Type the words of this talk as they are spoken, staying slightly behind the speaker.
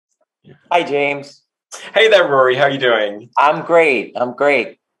Hi, James. Hey there, Rory. How are you doing? I'm great. I'm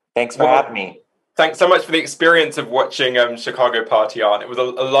great. Thanks for Well, having me. thanks so much for the experience of watching Chicago Party On. It was a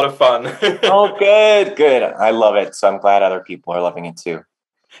lot of fun. Oh, good, good. I love it. So I'm glad other people are loving it too.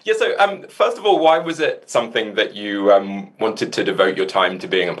 Yeah, so first of all, why was it something that you wanted to devote your time to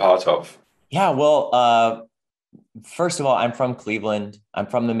being a part of? Yeah, well, first of all, I'm from Cleveland. I'm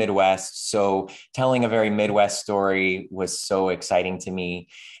from the Midwest. So telling a very Midwest story was so exciting to me.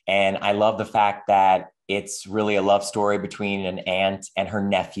 And I love the fact that it's really a love story between an aunt and her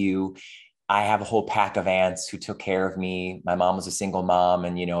nephew. I have a whole pack of aunts who took care of me. My mom was a single mom,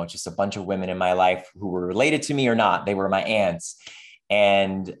 and just a bunch of women in my life who were related to me or not. They were my aunts.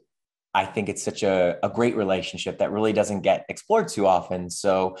 And I think it's such a great relationship that really doesn't get explored too often.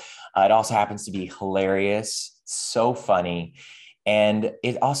 So it also happens to be hilarious, so funny. And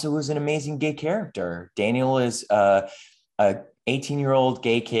it also was an amazing gay character. Daniel is a 18-year-old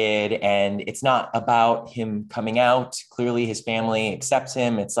gay kid, and it's not about him coming out. Clearly, his family accepts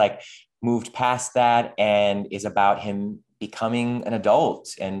him. It's like moved past that and is about him becoming an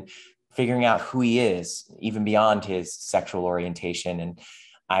adult and figuring out who he is, even beyond his sexual orientation. And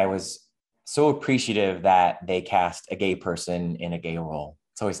I was so appreciative that they cast a gay person in a gay role.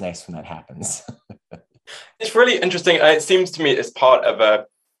 It's always nice when that happens. It's really interesting. It seems to me it's part of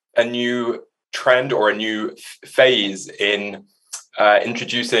a new trend or a new phase in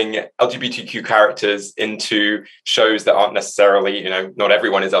introducing LGBTQ characters into shows that aren't necessarily, not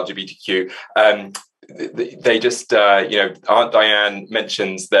everyone is LGBTQ. They just, Aunt Diane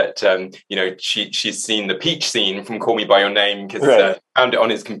mentions that, she's seen the peach scene from Call Me by Your Name because Right. found it on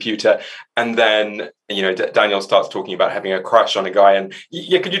his computer. And then, Daniel starts talking about having a crush on a guy. And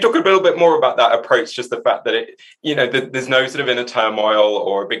yeah, could you talk a little bit more about that approach? Just the fact that there's no sort of inner turmoil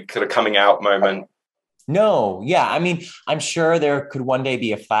or a big sort of coming out moment. No, yeah. I mean, I'm sure there could one day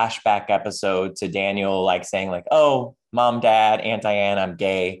be a flashback episode to Daniel, like saying, like, oh, mom, dad, Aunt Diane, I'm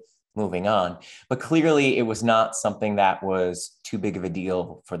gay, moving on. But clearly it was not something that was too big of a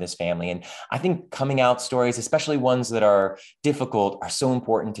deal for this family. And I think coming out stories, especially ones that are difficult, are so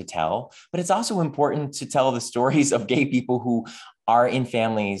important to tell. But it's also important to tell the stories of gay people who are in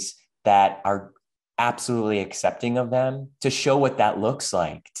families that are absolutely accepting of them, to show what that looks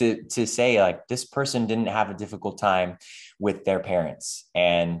like, to say like this person didn't have a difficult time with their parents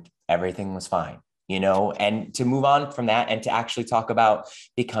and everything was fine, and to move on from that and to actually talk about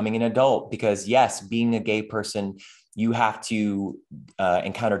becoming an adult. Because yes, being a gay person, you have to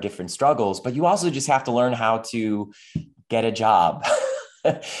encounter different struggles, but you also just have to learn how to get a job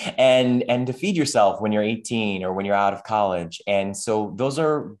and to feed yourself when you're 18 or when you're out of college. And so those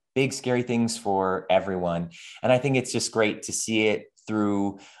are big scary things for everyone. And I think it's just great to see it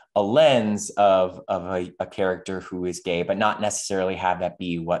through a lens of a character who is gay, but not necessarily have that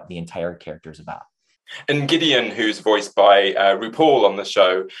be what the entire character is about. And Gideon, who's voiced by RuPaul on the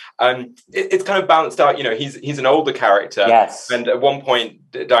show, it's kind of balanced out. He's an older character, Yes. and at one point,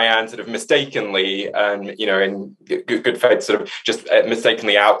 Diane sort of mistakenly, in good faith, sort of just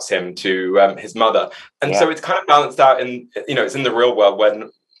mistakenly outs him to his mother, and so Yeah. it's kind of balanced out. And it's in the real world when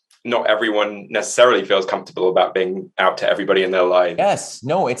not everyone necessarily feels comfortable about being out to everybody in their lives. Yes.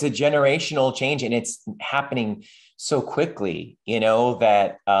 No, it's a generational change and it's happening so quickly,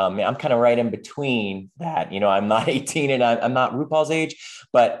 that I'm kind of right in between that. I'm not 18 and I'm not RuPaul's age,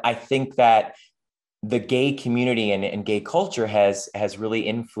 but I think that the gay community and gay culture has really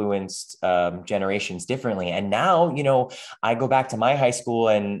influenced generations differently. And now, I go back to my high school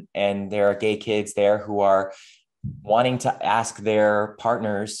and there are gay kids there who are wanting to ask their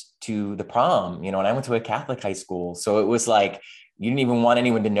partners to the prom, and I went to a Catholic high school. So it was like, you didn't even want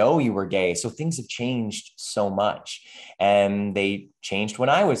anyone to know you were gay. So things have changed so much, and they changed when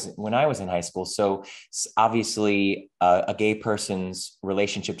I was in high school. So obviously a gay person's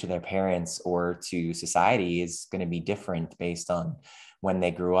relationship to their parents or to society is going to be different based on when they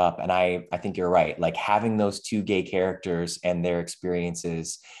grew up. And I think you're right. Like having those two gay characters and their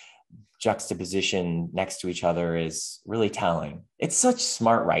experiences juxtaposition next to each other is really telling. It's such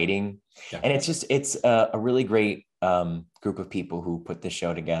smart writing. Yeah. And it's a really great group of people who put this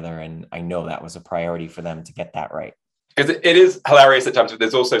show together. And I know that was a priority for them to get that right. Because it is hilarious at times, but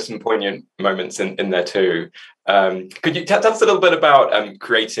there's also some poignant moments in there too. Could you tell us a little bit about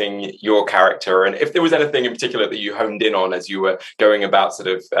creating your character, and if there was anything in particular that you honed in on as you were going about sort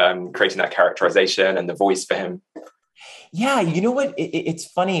of creating that characterization and the voice for him? Yeah, you know what? It's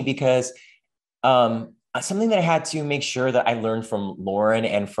funny because something that I had to make sure that I learned from Lauren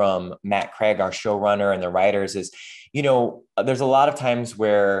and from Matt Craig, our showrunner and the writers, is, there's a lot of times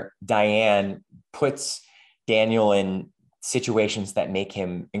where Diane puts Daniel in situations that make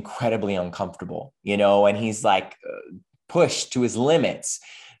him incredibly uncomfortable, you know, and he's like pushed to his limits,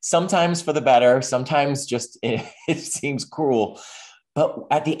 sometimes for the better, sometimes just it seems cruel. But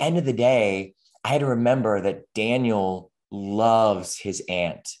at the end of the day, I had to remember that Daniel loves his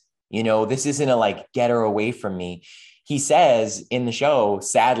aunt. You know, this isn't a like, get her away from me. He says in the show,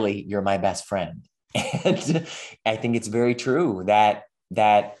 sadly, you're my best friend. And I think it's very true that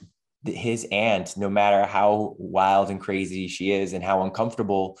his aunt, no matter how wild and crazy she is and how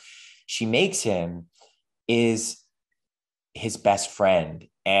uncomfortable she makes him, is his best friend.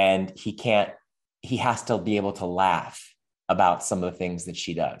 And he has to be able to laugh about some of the things that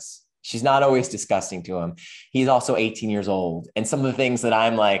she does. She's not always disgusting to him. He's also 18 years old. And some of the things that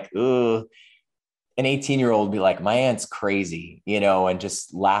I'm like, ooh, an 18-year-old be like, my aunt's crazy, you know, and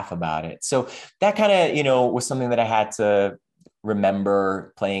just laugh about it. So that kind of, you know, was something that I had to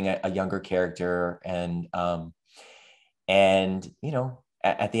remember playing a younger character. And, you know,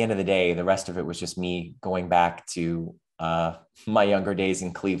 at the end of the day, the rest of it was just me going back to my younger days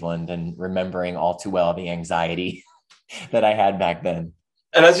in Cleveland and remembering all too well the anxiety that I had back then.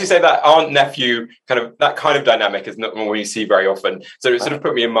 And as you say, that aunt nephew that kind of dynamic is not one you see very often. So it sort of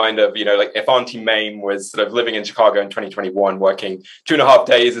put me in mind of, you know, like if Auntie Mame was sort of living in Chicago in 2021, working 2.5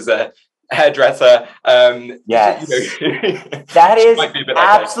 days as a hairdresser. Yes, you know, that is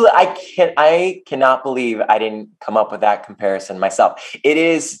absolutely. I cannot believe I didn't come up with that comparison myself. It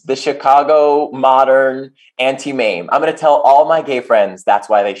is the Chicago modern Auntie Mame. I'm going to tell all my gay friends that's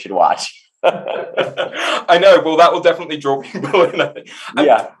why they should watch. I know. Well, that will definitely draw people in.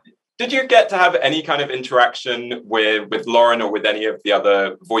 Yeah. Did you get to have any kind of interaction with Lauren or with any of the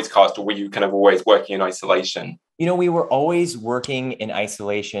other voice cast, or were you kind of always working in isolation? You know, we were always working in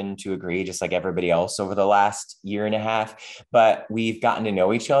isolation to agree, just like everybody else over the last year and a half. But we've gotten to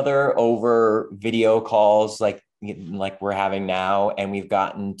know each other over video calls like we're having now. And we've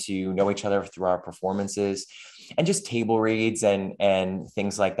gotten to know each other through our performances and just table reads and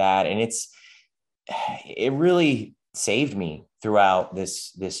things like that. And it really saved me throughout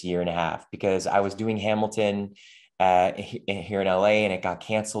this year and a half, because I was doing Hamilton here in LA and it got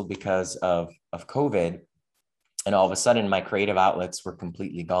canceled because of COVID. And all of a sudden my creative outlets were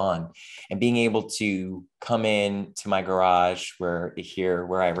completely gone, and being able to come in to my garage where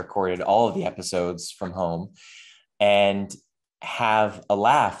I recorded all of the episodes from home and have a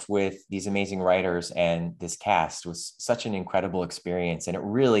laugh with these amazing writers and this cast was such an incredible experience. And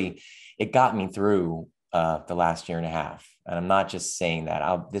it got me through the last year and a half. And I'm not just saying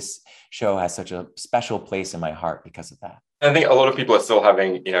that. This show has such a special place in my heart because of that. I think a lot of people are still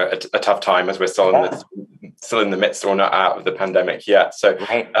having, you know, a tough time as we're still in the midst or not out of the pandemic yet. So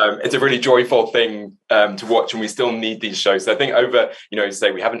it's a really joyful thing to watch, and we still need these shows. So I think over, you know,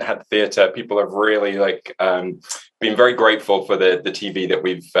 say we haven't had theatre, people have really been very grateful for the TV that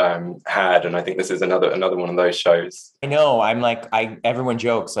we've had, and I think this is another one of those shows. I know. Everyone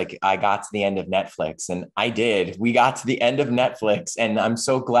jokes like I got to the end of Netflix, and I did. We got to the end of Netflix, and I'm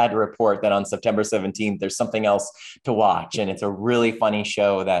so glad to report that on September 17th, there's something else to watch, and it's a really funny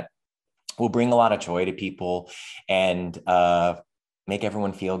show that will bring a lot of joy to people and make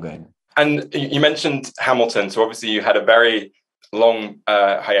everyone feel good. And you mentioned Hamilton, so obviously you had a very long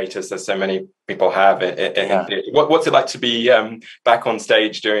hiatus, as so many people have. What's it like to be back on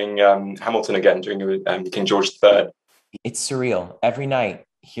stage doing Hamilton again, doing King George III? It's surreal. Every night,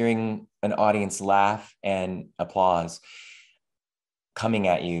 hearing an audience laugh and applause coming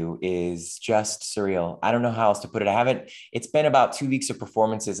at you is just surreal. I don't know how else to put it. It's been about 2 weeks of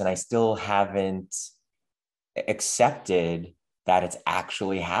performances, and I still haven't accepted that it's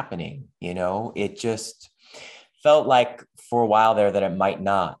actually happening. You know, it just felt like for a while there that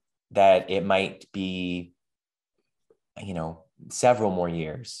it might be, you know, several more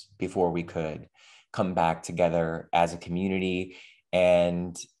years before we could come back together as a community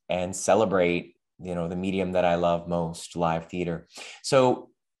and celebrate, you know, the medium that I love most, live theater. So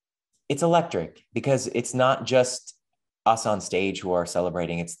it's electric because it's not just us on stage who are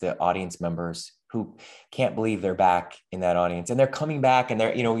celebrating, it's the audience members who can't believe they're back in that audience, and they're coming back, and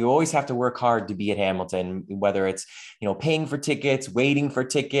they're, you know, you always have to work hard to be at Hamilton, whether it's, you know, paying for tickets, waiting for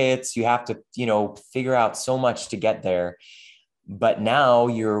tickets, you have to, you know, figure out so much to get there. But now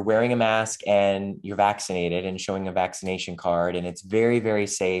you're wearing a mask and you're vaccinated and showing a vaccination card, and it's very, very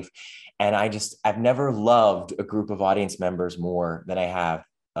safe. And I've never loved a group of audience members more than I have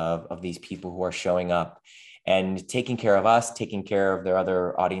of these people who are showing up and taking care of us, taking care of their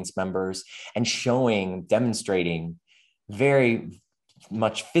other audience members, and demonstrating very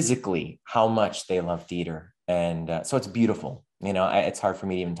much physically how much they love theater. And so it's beautiful. You know, it's hard for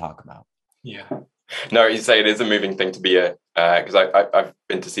me to even talk about. Yeah. No, you say it is a moving thing to be a because I've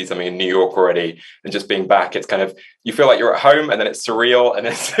been to see something in New York already, and just being back, it's kind of, you feel like you're at home, and then it's surreal, and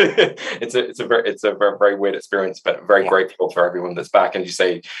it's it's a very weird experience, but very grateful for everyone that's back, and you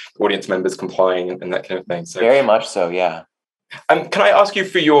say audience members complying and that kind of thing. So very much so, yeah. Can I ask you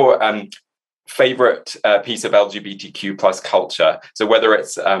for your favorite piece of LGBTQ plus culture? So whether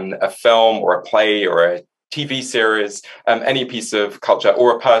it's a film or a play or a TV series, any piece of culture,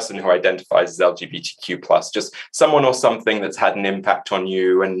 or a person who identifies as LGBTQ plus, just someone or something that's had an impact on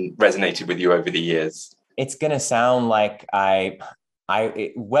you and resonated with you over the years. It's gonna sound like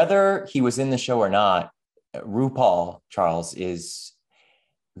whether he was in the show or not, RuPaul Charles is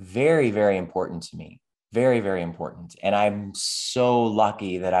very, very important to me. Very, very important. And I'm so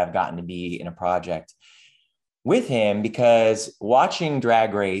lucky that I've gotten to be in a project with him, because watching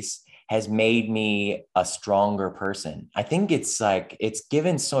Drag Race has made me a stronger person. I think it's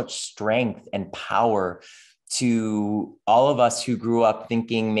given such strength and power to all of us who grew up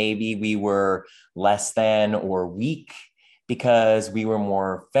thinking maybe we were less than or weak because we were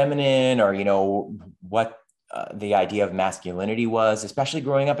more feminine, or, what the idea of masculinity was, especially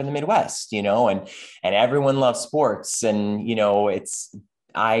growing up in the Midwest, and everyone loves sports. And,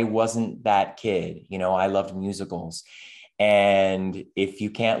 I wasn't that kid, I loved musicals. And if you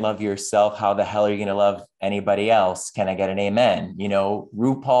can't love yourself, how the hell are you going to love anybody else? Can I get an amen?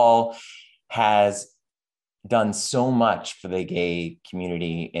 RuPaul has done so much for the gay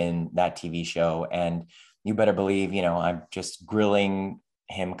community in that TV show. And you better believe, I'm just grilling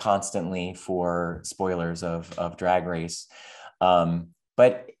him constantly for spoilers of Drag Race.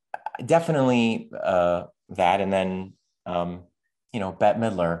 But definitely that. And then, Bette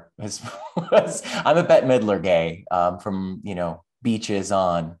Midler I'm a Bette Midler gay from, Beaches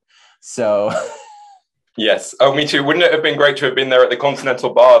on. So yes. Oh, me too. Wouldn't it have been great to have been there at the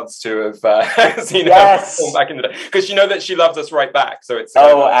Continental Baths to have seen yes. her back in the day? Because you know that she loves us right back. So it's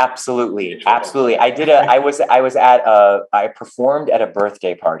absolutely, absolutely. I performed at a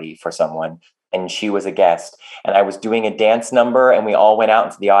birthday party for someone, and she was a guest, and I was doing a dance number, and we all went out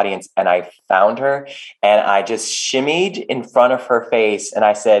into the audience, and I found her, and I just shimmied in front of her face, and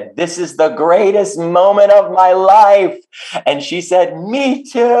I said, "This is the greatest moment of my life." And she said, "Me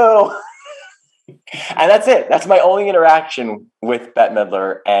too." And that's it. That's my only interaction with Bette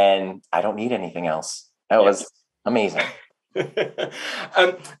Midler, and I don't need anything else. That was amazing.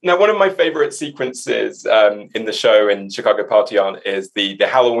 Now, one of my favorite sequences in the show in Chicago Party On is the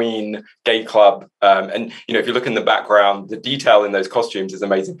Halloween gay club. And, if you look in the background, the detail in those costumes is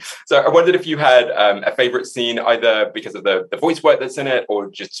amazing. So I wondered if you had a favorite scene, either because of the voice work that's in it, or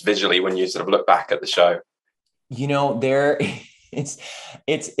just visually when you sort of look back at the show.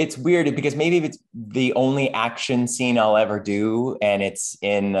 It's weird, because maybe it's the only action scene I'll ever do, and it's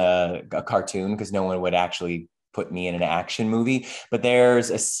in a cartoon, because no one would actually put me in an action movie. But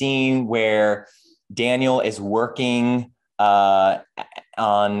there's a scene where Daniel is working on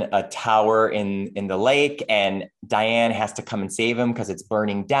a tower in the lake, and Diane has to come and save him because it's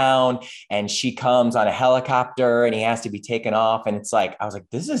burning down, and she comes on a helicopter, and he has to be taken off. And it's like, I was like,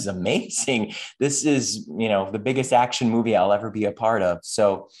 this is amazing. This is, the biggest action movie I'll ever be a part of.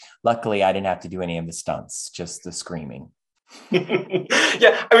 So luckily I didn't have to do any of the stunts, just the screaming.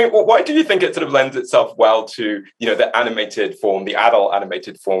 Yeah, I mean, why do you think it sort of lends itself well to, the animated form, the adult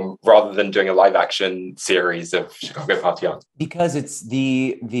animated form, rather than doing a live action series of Chicago Party On? Because it's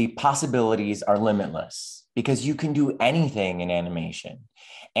the possibilities are limitless, because you can do anything in animation.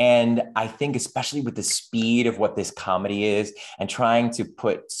 And I think, especially with the speed of what this comedy is, and trying to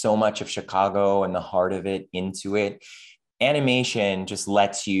put so much of Chicago and the heart of it into it, animation just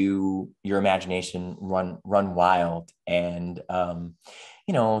lets your imagination run wild. And,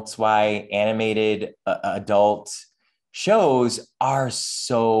 it's why animated adult shows are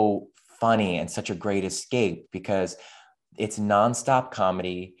so funny and such a great escape, because it's nonstop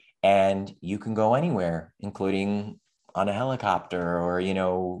comedy, and you can go anywhere, including on a helicopter, or,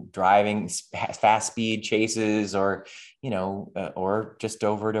 driving fast speed chases, or, or just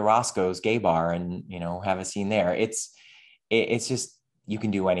over to Roscoe's gay bar and, have a scene there. It's just, you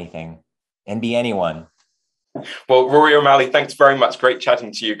can do anything and be anyone. Well, Rory O'Malley, thanks very much. Great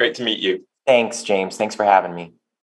chatting to you. Great to meet you. Thanks, James. Thanks for having me.